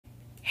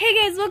Hey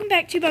guys, welcome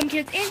back to Bum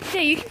Kids, and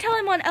today you can tell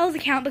I'm on Elle's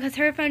account because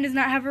her phone does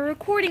not have a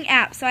recording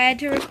app, so I had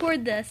to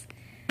record this.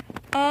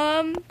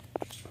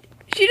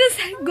 She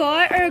just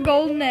got her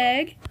golden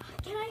egg.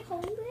 Can I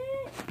hold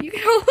it? You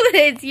can hold it,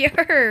 it's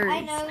yours. I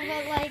know,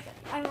 but like,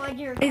 I'm on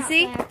your account.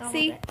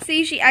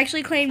 See, she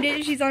actually claimed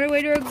it. She's on her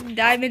way to a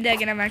diamond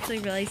egg, and I'm actually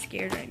really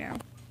scared right now.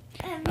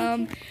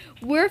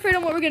 We're afraid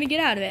on what we're going to get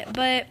out of it.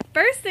 But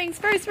first things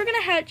first, we're going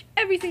to hatch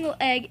every single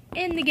egg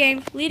in the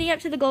game leading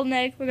up to the golden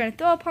egg. We're going to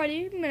throw a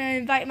party. I'm going to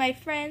invite my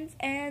friends,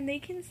 and they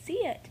can see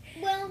it.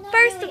 Well, not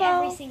first really of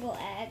all, every single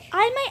egg.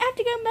 I might have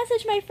to go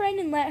message my friend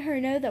and let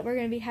her know that we're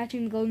going to be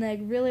hatching the golden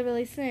egg really,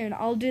 really soon.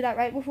 I'll do that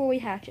right before we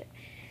hatch it.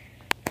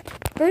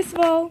 First of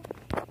all,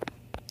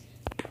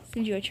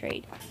 send you a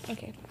trade.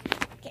 Okay,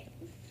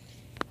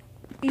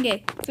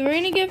 so we're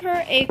going to give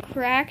her a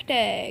cracked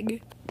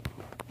egg.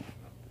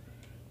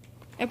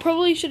 I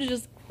probably should have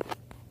just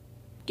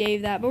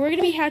gave that, but we're going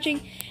to be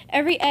hatching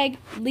every egg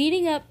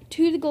leading up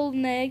to the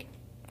golden egg.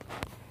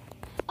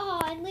 Oh,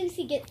 and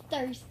Lucy gets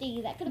thirsty.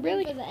 That could have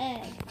Really? been for the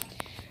egg.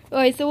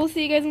 Alright, so we'll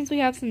see you guys once we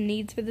have some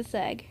needs for this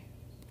egg.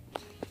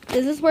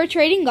 This is where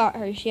trading got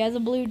her. She has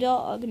a blue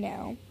dog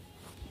now,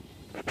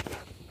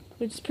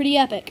 which is pretty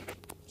epic.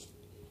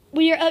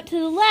 We are up to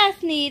the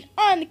last need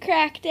on the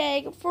cracked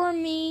egg for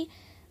me,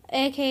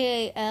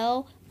 aka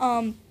Elle.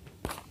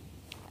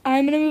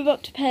 I'm going to move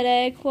up to pet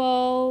egg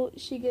while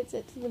she gets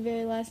it to the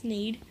very last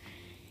need.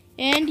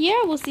 And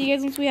yeah, we'll see you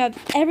guys once we have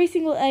every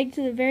single egg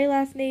to the very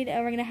last need,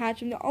 and we're going to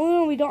hatch them. The only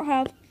one we don't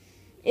have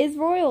is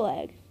royal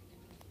egg.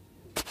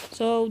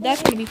 So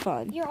that's going to be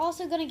fun. You're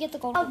also going to get the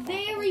golden A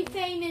very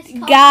famous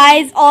couple.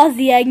 Guys,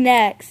 Aussie egg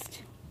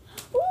next.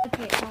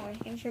 Okay,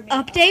 I'm sure.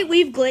 Update,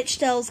 we've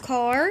glitched Elle's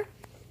car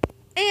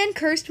and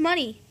cursed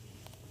money.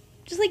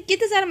 Just like, get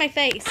this out of my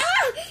face.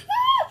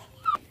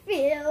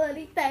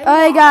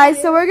 Alright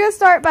guys, so we're going to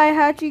start by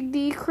hatching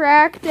the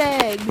cracked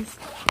eggs.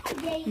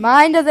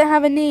 Mine doesn't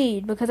have a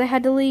need because I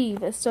had to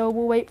leave, so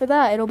we'll wait for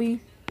that. It'll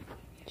be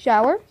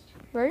shower,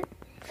 right?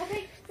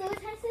 Okay, so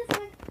let's hatch this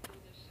one.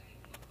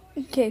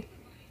 Okay.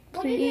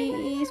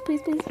 Please,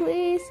 please, please,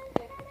 please.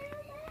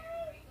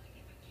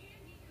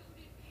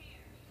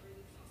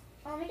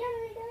 Oh my god,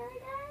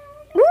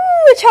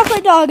 Ooh, a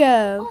chocolate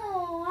doggo.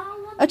 Oh, I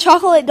love A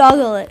chocolate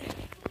doglet.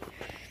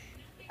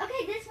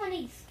 Okay, this one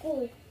needs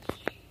school.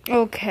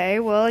 Okay,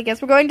 well, I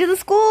guess we're going to the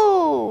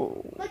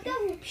school. Let's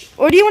go.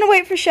 Or do you want to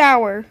wait for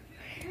shower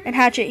and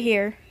hatch it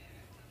here?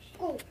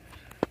 School.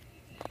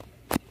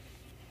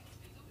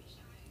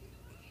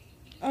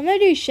 I'm going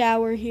to do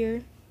shower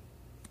here.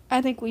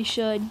 I think we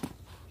should.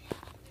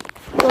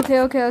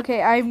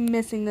 Okay. I'm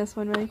missing this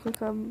one really quick.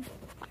 And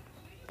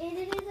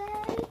it is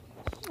a...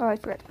 Oh, I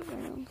forgot to put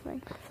my own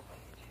thing.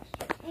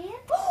 And...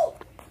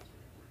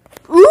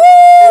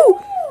 Ooh!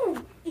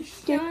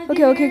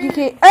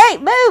 Okay. Hey,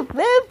 move!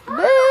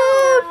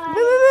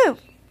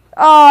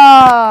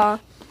 Aww.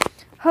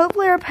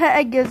 Hopefully our pet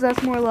egg gives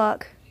us more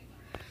luck.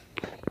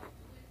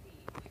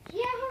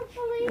 Yeah,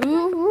 hopefully.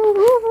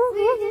 Ooh.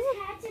 We just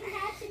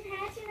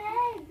hatch an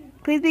egg.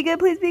 Please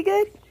be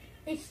good.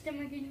 It's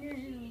stomach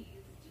in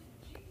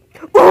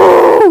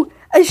Ooh!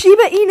 A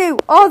Shiba Inu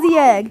Aussie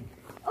egg.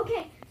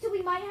 Okay, so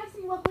we might have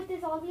some luck with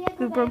this Aussie egg.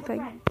 The Because I have a thing.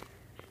 friend.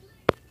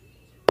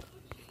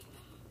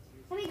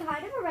 I mean,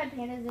 kind of a red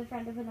panda is a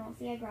friend of an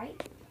Aussie egg,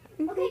 right?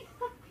 Okay.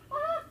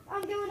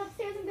 I'm going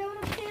upstairs.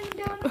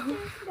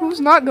 Who's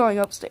not going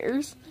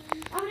upstairs?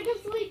 I'm gonna go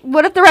sleep.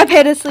 What if the red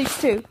panda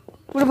sleeps too?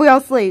 What if we all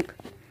sleep?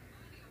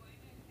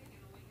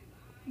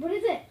 What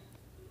is it?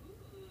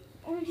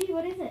 OMG,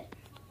 what is it?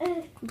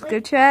 Let's go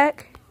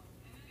check.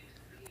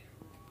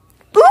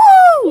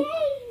 Ooh!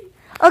 Yay!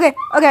 Okay.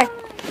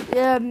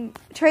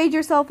 Trade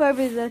yourself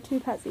over the 2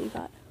 pets that you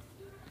got.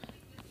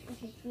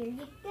 Okay, here you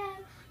go.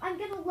 I'm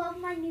gonna love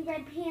my new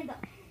red panda.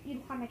 You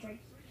can find my trade.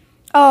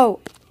 Oh.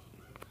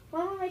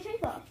 Why won't my trade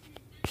though?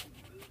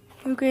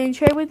 You can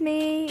trade with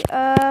me,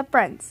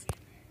 friends.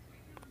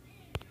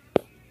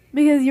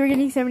 Because you were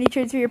getting so many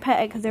trades for your pet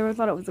egg because everyone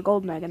thought it was a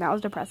golden egg, and that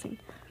was depressing.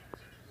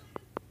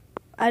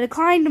 I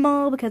declined them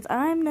all because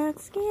I'm not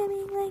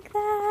scamming like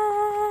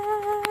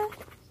that.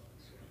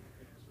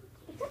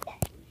 It's okay.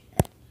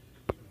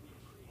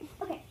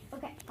 Okay.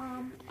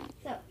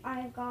 So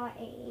I've got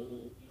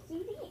a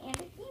cutie and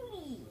a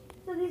cutie.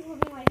 So these will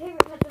be my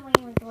favorite pets in my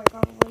inventory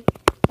probably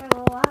for a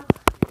little while.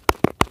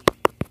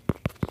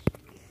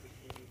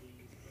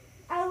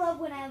 I love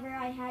whenever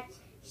I hatch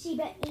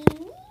Shiba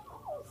Inus.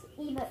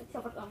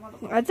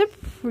 That's a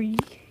free.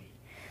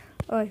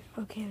 Oh,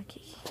 okay.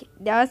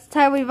 Now it's the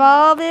time we've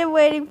all been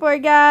waiting for,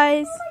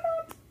 guys.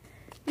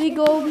 The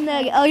golden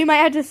egg. Oh, you might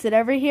have to sit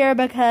over here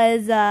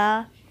because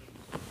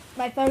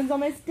my phone's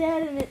almost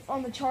dead and it's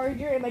on the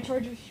charger and my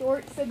charger's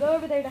short. So go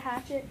over there to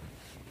hatch it,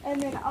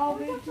 and then I'll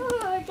move to. Oh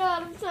my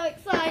god, I'm so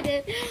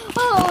excited.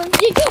 Oh,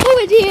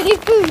 you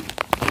food.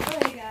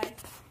 Okay, guys.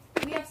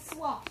 We have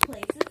swap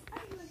places.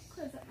 I'm going to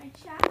close up my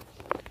chat.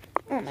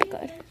 Oh my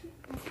god.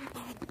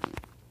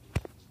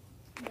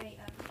 Wait,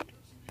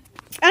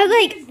 I was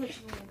like. it's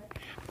glitching a little bit.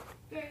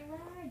 Very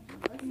laggy.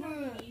 Let's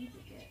not use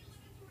it.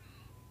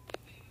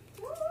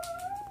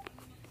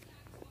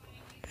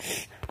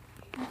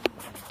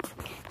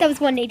 That was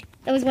one need.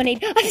 I'm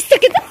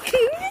stuck in the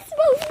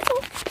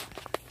disposable.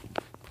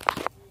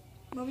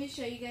 Want me to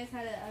show you guys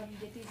how to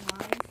get these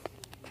mines?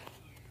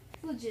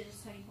 It's legit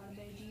just tiny pot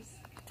emojis.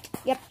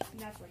 Yep.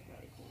 And that's like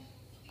really cool.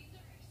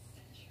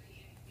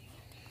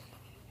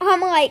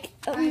 I'm like,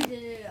 I did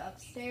it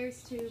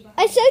upstairs too.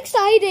 I'm so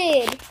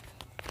excited.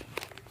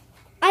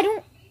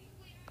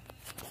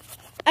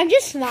 I'm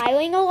just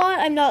smiling a lot.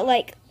 I'm not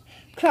like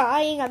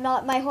crying.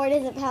 My heart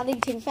isn't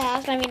pounding too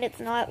fast. I mean, it's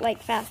not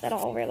like fast at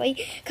all, really,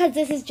 because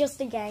this is just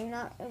a game,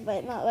 not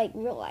like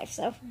real life.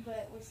 So.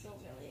 But we're still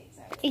really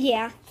excited.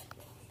 Yeah.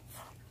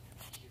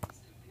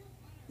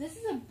 This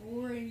is a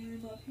boring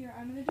room up here.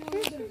 I'm gonna do a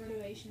little bit of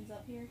renovations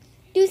up here.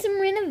 Do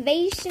some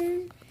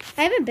renovation.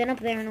 I haven't been up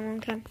there in a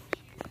long time.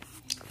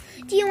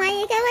 Do you want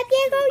to go up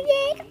there, Golden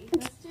Egg?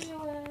 Let's do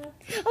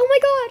it. Oh my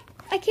god!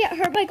 I can't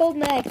hurt my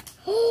golden egg.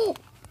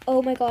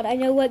 Oh my god! I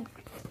know what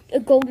a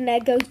golden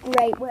egg goes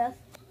great with.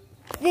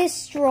 This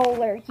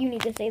stroller. You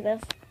need to see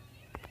this.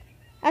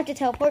 I have to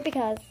teleport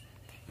because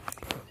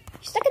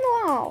you're stuck in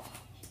the wall.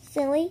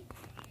 Silly.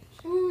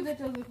 Ooh, that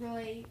does look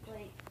really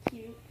like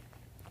cute.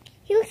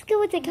 He looks good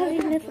with it because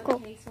he's mythical.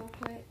 Bookcase real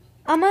quick.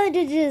 I'm going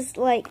to just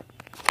like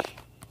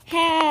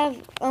have.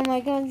 Oh my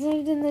god!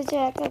 Zoomed in the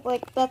jacket.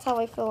 Like that's how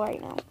I feel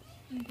right now.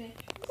 Okay.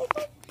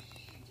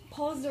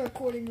 Pause the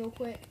recording real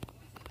quick.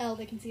 Elle,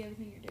 they can see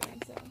everything you're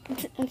doing,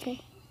 so.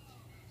 Okay.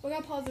 We're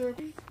gonna pause the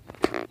recording.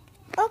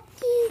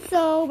 Okay,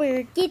 so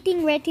we're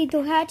getting ready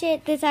to hatch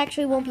it. This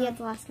actually won't be at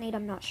the last need,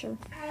 I'm not sure.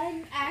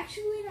 I'm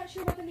actually not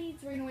sure about the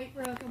needs. We're gonna wait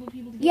for a couple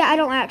people to get Yeah, I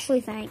don't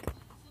actually think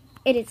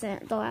it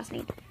isn't the last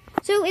need.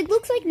 So it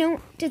looks like no.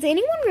 Does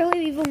anyone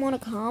really even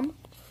want to come?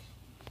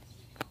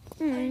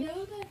 I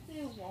know that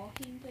the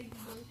walking thing's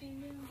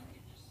working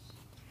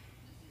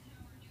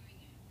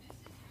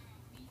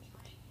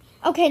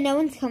now. Okay, no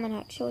one's coming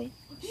actually.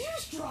 Did you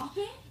just drop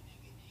it?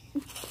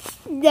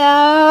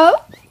 No.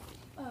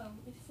 Oh,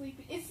 it's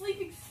sleeping. It's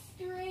sleeping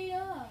straight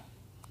up.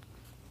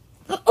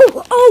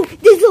 Oh,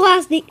 this is the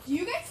last need. Do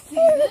you guys see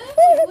this?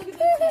 Like, look at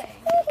this thing.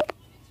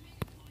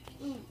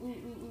 Ooh.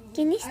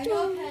 Can you I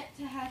know still?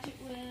 to hatch it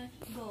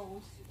with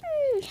gold.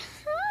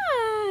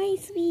 Hi,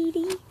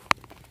 sweetie.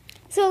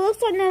 So it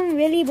looks like no one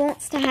really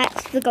wants to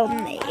hatch the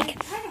golden egg. I'm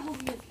trying to hold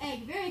this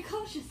egg very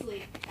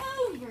cautiously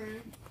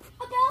over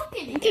a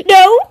balcony.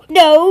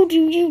 No,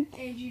 do you?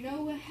 And you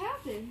know what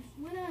happens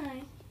when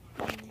I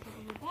go over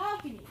the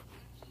balcony?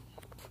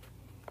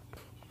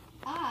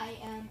 I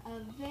am a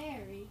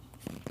very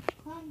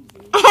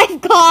clumsy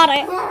I've got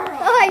it. girl.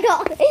 I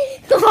got it.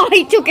 Oh,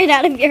 I took it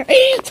out of your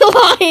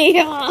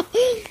toy.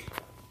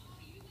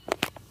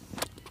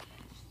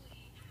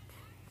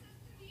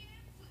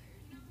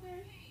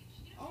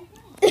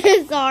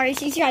 Sorry,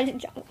 she's trying to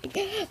jump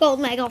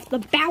golden egg off the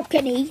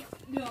balcony.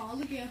 No,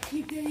 look at how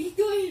cute that he's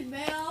doing,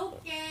 man.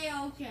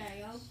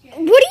 Okay.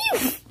 What are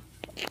you?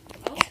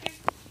 Okay.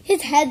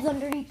 His head's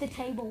underneath the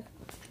table.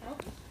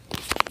 Okay,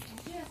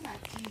 that's nice.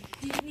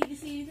 You didn't need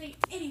to see anything.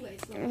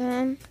 Anyways,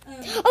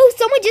 Oh,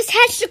 someone just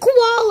hatched a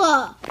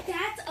koala.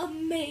 that's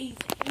amazing.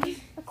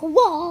 A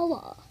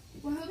koala.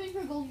 We're hoping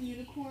for golden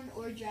unicorn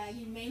or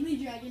dragon. Mainly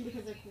dragon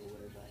because they're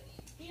cooler, but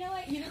you know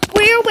what?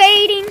 We're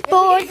waiting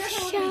for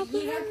If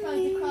we get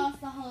unicorns across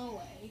the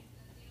hallway.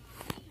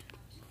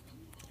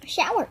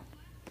 shower.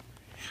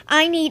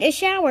 I need a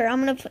shower. I'm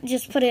gonna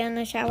just put it in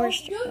the shower.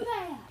 Don't do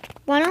that.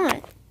 Why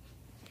not?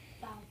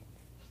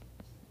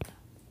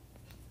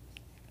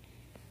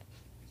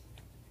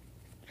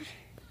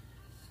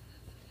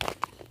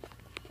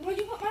 Where'd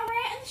you put my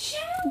rat in the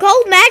shower?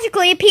 Gold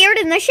magically appeared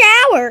in the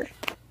shower.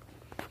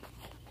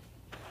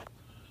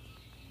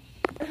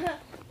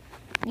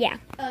 Yeah.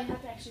 Oh, you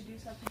have to actually do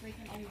something to break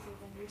an energy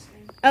on your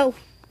screen. Oh.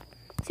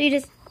 So you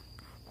just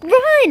run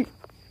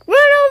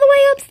all the way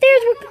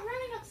upstairs. I'm not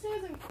running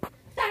upstairs.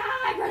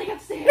 I'm running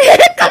upstairs.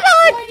 Come on.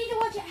 Oh, I need to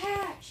watch it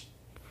hatch.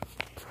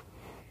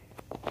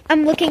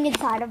 I'm looking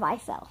inside of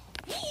myself.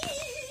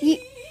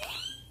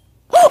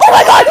 Oh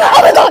my god!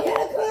 Oh my god!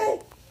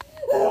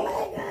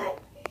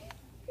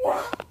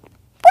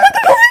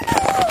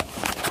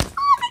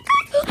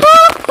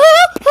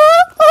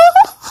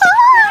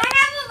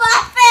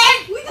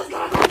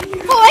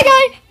 Oh my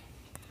god.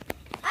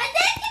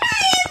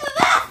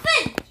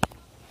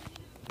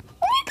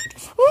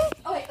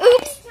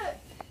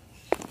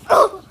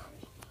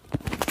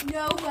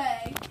 No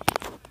way.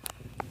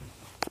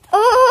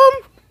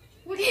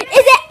 What do you Is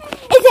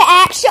it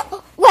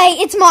actual? Wait,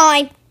 it's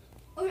mine.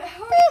 how are you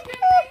doing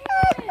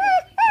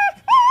it?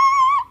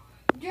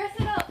 Dress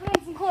it up, put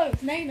on some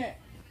clothes, name it.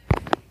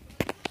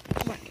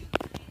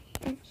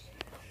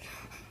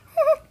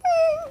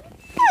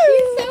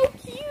 He's so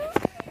cute.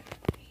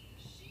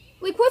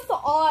 Like, what's the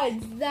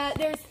odds that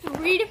there's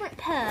 3 different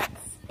pets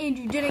and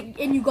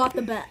you got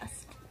the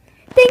best?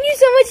 Thank you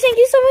so much. Thank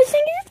you so much.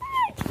 Thank you so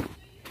much.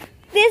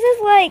 This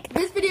is like.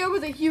 This video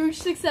was a huge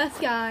success,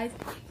 guys.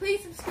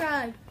 Please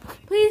subscribe.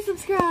 Please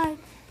subscribe.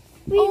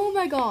 Oh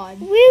my god.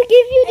 We'll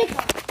give you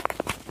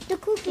the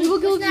cookies. We will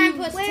go What's 9 to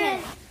plus where?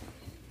 10?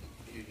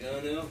 You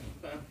done now?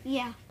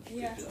 Yeah.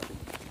 Yeah. Good job.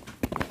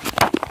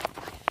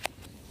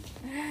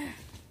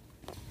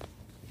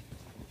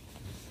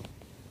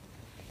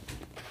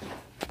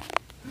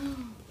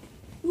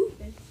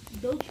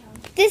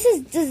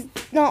 does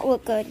not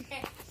look good.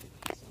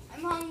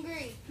 I'm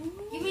hungry.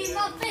 Give me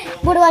something.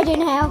 What do I do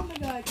Oh now? my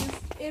god, just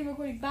end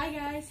recording. Bye,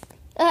 guys.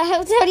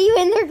 How do you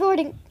end the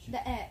recording?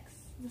 The X,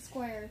 the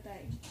square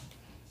thing.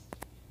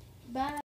 Bye.